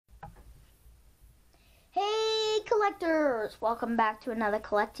collectors, welcome back to another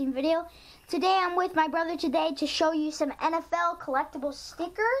collecting video. Today I'm with my brother to show you some NFL collectible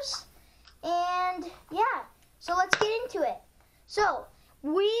stickers. And yeah, so let's get into it. So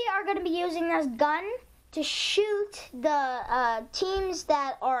we are going to be using this gun to shoot the teams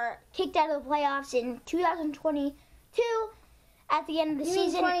that are kicked out of the playoffs in 2022 at the end of the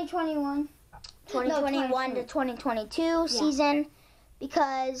season. 2021. 2021 to 2022 season,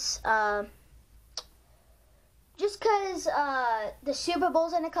 because the Super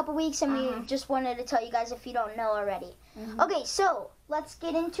Bowl's in a couple weeks, and we just wanted to tell you guys if you don't know already. Okay, so let's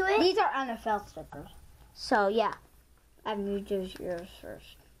get into it. These are NFL stickers. So yeah, I have New Jersey yours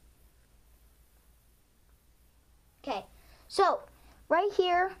first. Okay, so right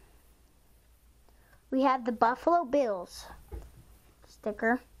here we have the Buffalo Bills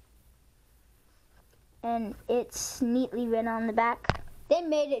sticker, and it's neatly written on the back. They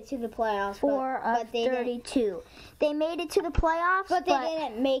made it to the playoffs. 4 of 32. They made it to the playoffs, but they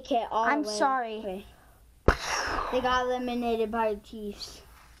didn't make it all the way. I'm sorry. They got eliminated by the Chiefs.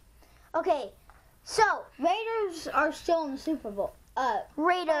 Okay, so Raiders are still in the Super Bowl.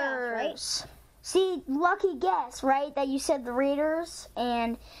 Raiders. Right? See, lucky guess, right? That you said the Raiders,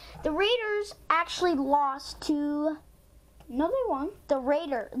 and the Raiders actually lost to. No, they won. The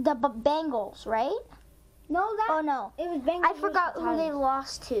Bengals, right? No, that. Oh no, it was Bengals. I forgot who they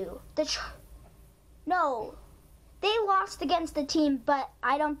lost to. No, they lost against the team, but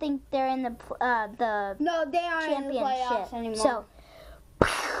I don't think they're in the No, they aren't in the playoffs anymore. So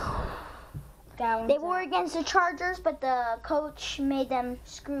they were against the Chargers, but the coach made them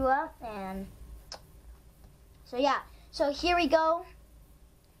screw up, and so yeah. So here we go.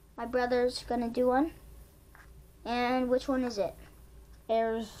 My brother's gonna do one. And which one is it?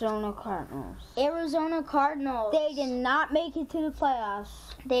 Arizona Cardinals. Arizona Cardinals. They did not make it to the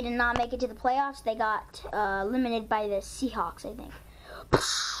playoffs. They did not make it to the playoffs. They got eliminated by the Seahawks, I think.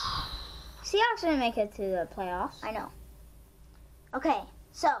 Seahawks didn't make it to the playoffs. I know. Okay,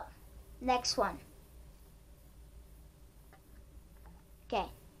 so next one. Okay.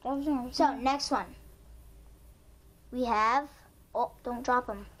 So next one. We have. Oh, don't drop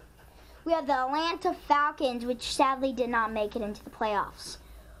them. We have the Atlanta Falcons, which sadly did not make it into the playoffs.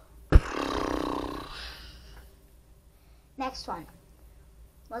 Next one.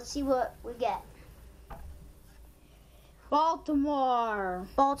 Let's see what we get. Baltimore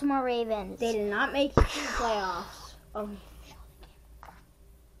Ravens. They did not make it to the playoffs. Oh.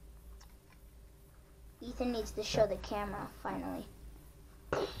 Ethan needs to show the camera, finally.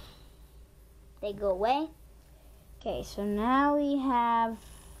 They go away. Okay, so now we have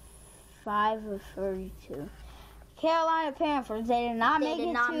 5 of 32. Carolina Panthers, they did not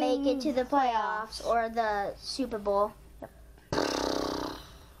make it to the playoffs or the Super Bowl.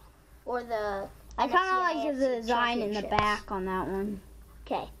 Or the I kind of like the design in the back on that one.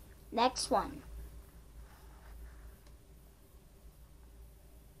 Okay, next one.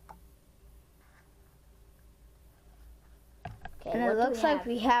 Okay, and it looks like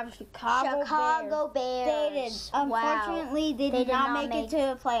we have Chicago Bears. Unfortunately, they did not make it to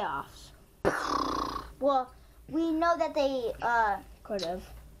the playoffs. Well, we know that they could have.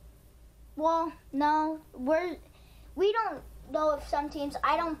 Well, no, we don't know if some teams.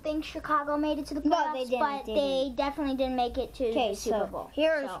 I don't think Chicago made it to the playoffs, no, they didn't, but they definitely didn't make it to the Super Bowl.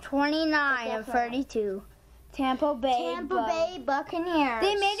 Here is 29 of 32. Tampa Bay Buccaneers.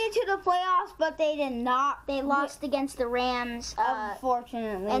 They made it to the playoffs, but they did not. They lost against the Rams,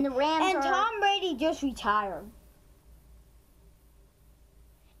 unfortunately. And the Rams Tom Brady just retired.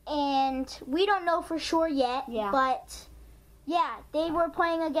 And we don't know for sure yet. Yeah. But yeah, they were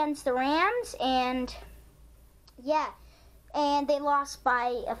playing against the Rams, and yeah, and they lost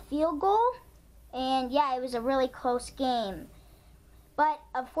by a field goal. And yeah, it was a really close game. But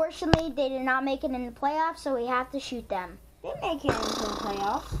unfortunately, they did not make it in the playoffs, so we have to shoot them. They make it into the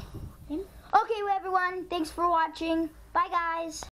playoffs. Okay, well, everyone, thanks for watching. Bye, guys.